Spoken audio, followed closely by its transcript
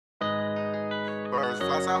Birds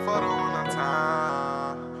flies out for the winter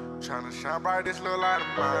time. Tryna shine bright this little light of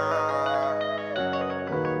mine.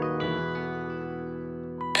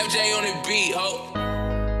 FJ on the beat, ho.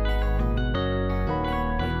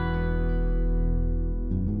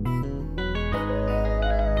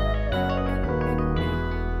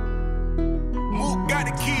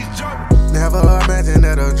 Never imagined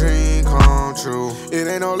that a dream come true. It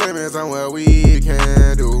ain't no limits on what we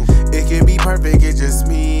can do. It can be perfect, it's just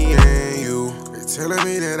me and you. They telling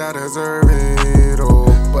me that I deserve it, oh,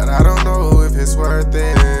 but I don't know if it's worth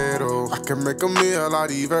it, oh. I can make a meal out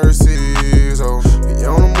these verses, oh. We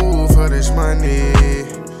on the move for this money.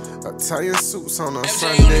 Italian suits on a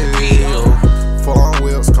Sunday, oh. Foreign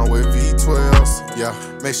wheels come with V12s, yeah.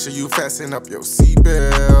 Make sure you fasten up your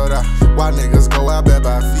seatbelt. Why niggas go out bad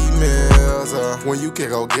by females? When you can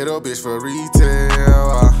go get a bitch for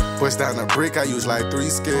retail. Push down the brick, I use like 3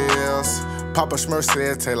 scales. Papa Smurf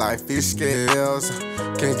said taste like fish scales.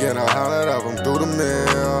 Can't get 100 of them through the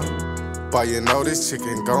mail, but you know this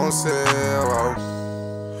chicken gon' sell.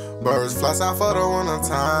 Birds fly out for the winter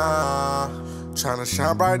time. Tryna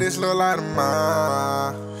shine bright this little light of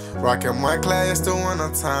mine. Rockin' my class the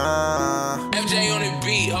winter time. FJ on the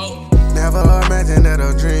beat, ho. Never imagined that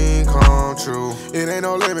a dream come true. It ain't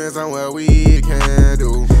no limits on what we can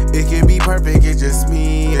do. It can be perfect, it's just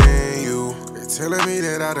me and you. They telling me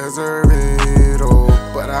that I deserve it, oh,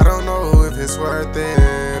 but I don't know if it's worth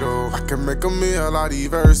it, oh. I can make a meal out these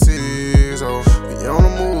verses, oh. We on the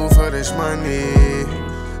move for this money.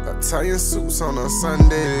 Italian suits on a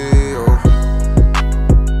Sunday, oh.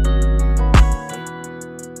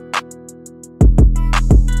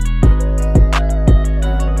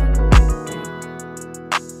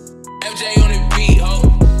 FJ on the beat, ho.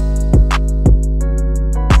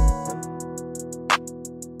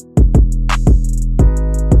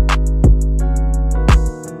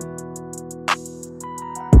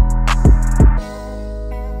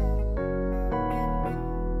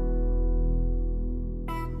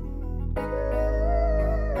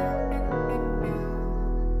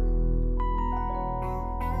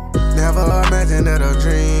 Never imagined that a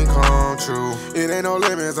dream come true. It ain't no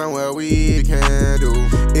limits on what we can do.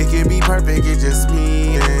 It can be perfect, it's just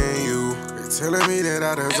me and you. They telling me that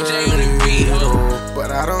I deserve it, oh,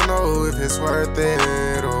 but I don't know if it's worth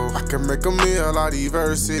it, oh. I can make a meal out these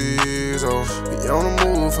verses, oh. We on the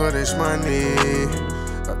move for this money.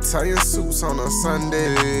 Italian suits on a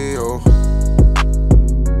Sunday, oh.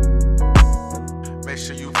 Make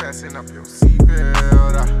sure you fasten up your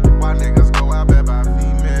seatbelt. Why niggas go out bad by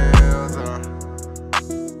females?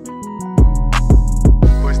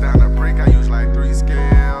 Push down the brick, I use like 3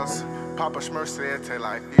 scales. Papa Smurf said taste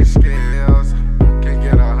like fish scales. Can't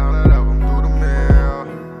get 100 of them through the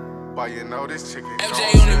mail, but you know this chicken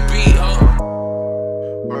FJ on the beat,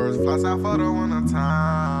 ho. Birds flies out for the winter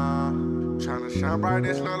time. Tryna shine bright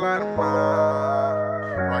this little light of mine.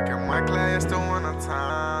 Rockin' my class the winter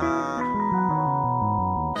time.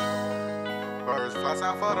 Birds flies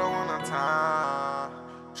out for the winter time.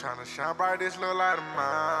 Tryna shine bright this little light of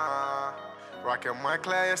mine. Rockin' my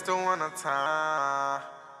class the winter time.